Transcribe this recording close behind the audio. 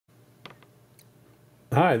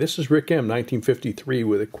Hi, this is Rick M. 1953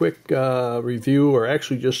 with a quick review, or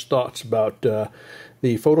actually just thoughts about the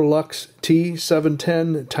Photolux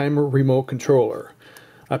T710 Timer Remote Controller.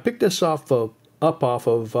 I picked this up off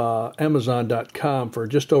of Amazon.com for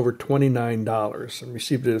just over $29 and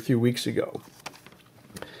received it a few weeks ago.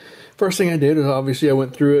 First thing I did is obviously I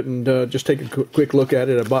went through it and just take a quick look at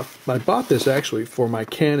it. I bought this actually for my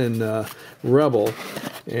Canon Rebel,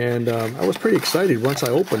 and I was pretty excited once I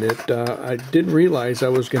opened it. I didn't realize I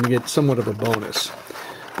was going to get somewhat of a bonus.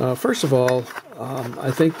 First of all, I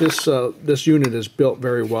think this unit is built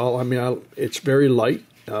very well. I mean, it's very light.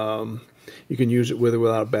 You can use it with or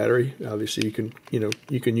without a battery. Obviously,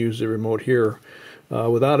 you can use the remote here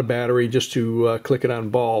without a battery just to click it on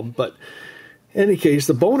bulb, but in any case,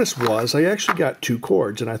 the bonus was I actually got 2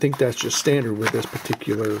 cords, and I think that's just standard with this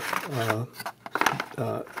particular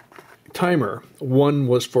timer. One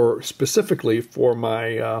was specifically for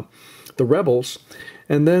my the Rebels,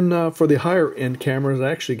 and then for the higher end cameras, I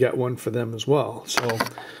actually got one for them as well. So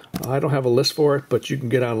I don't have a list for it, but you can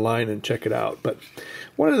get online and check it out. But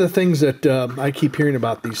one of the things that I keep hearing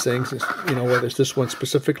about these things is, whether it's this one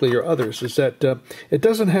specifically or others, is that it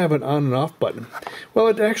doesn't have an on and off button. Well,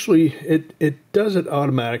 it actually it does it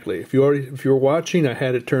automatically. If you're watching, I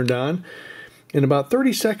had it turned on, and about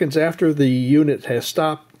 30 seconds after the unit has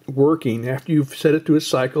stopped working, after you've set it to a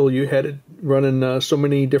cycle, you had it running so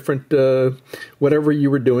many different whatever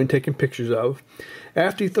you were doing, taking pictures of.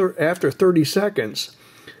 After 30 seconds,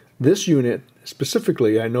 this unit,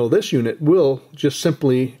 specifically, I know this unit will just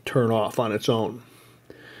simply turn off on its own.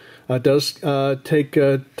 It does take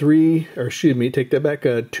two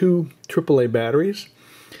AAA batteries.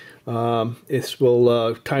 It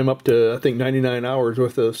will time up to, I think, 99 hours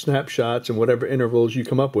worth of snapshots and whatever intervals you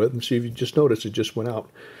come up with, and see if you just notice it just went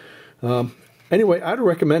out. Anyway, I'd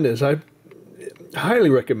recommend this. I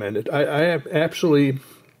highly recommend it. I am absolutely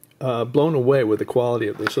blown away with the quality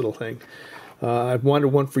of this little thing. I've wanted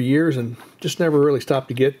one for years and just never really stopped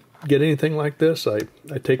to get anything like this. I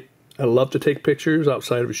love to take pictures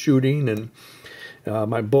outside of shooting and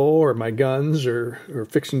my bow or my guns or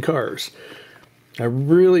fixing cars. I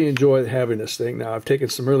really enjoy having this thing. Now, I've taken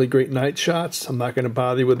some really great night shots. I'm not going to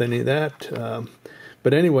bother you with any of that.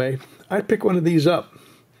 But anyway, I'd pick one of these up.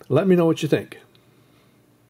 Let me know what you think.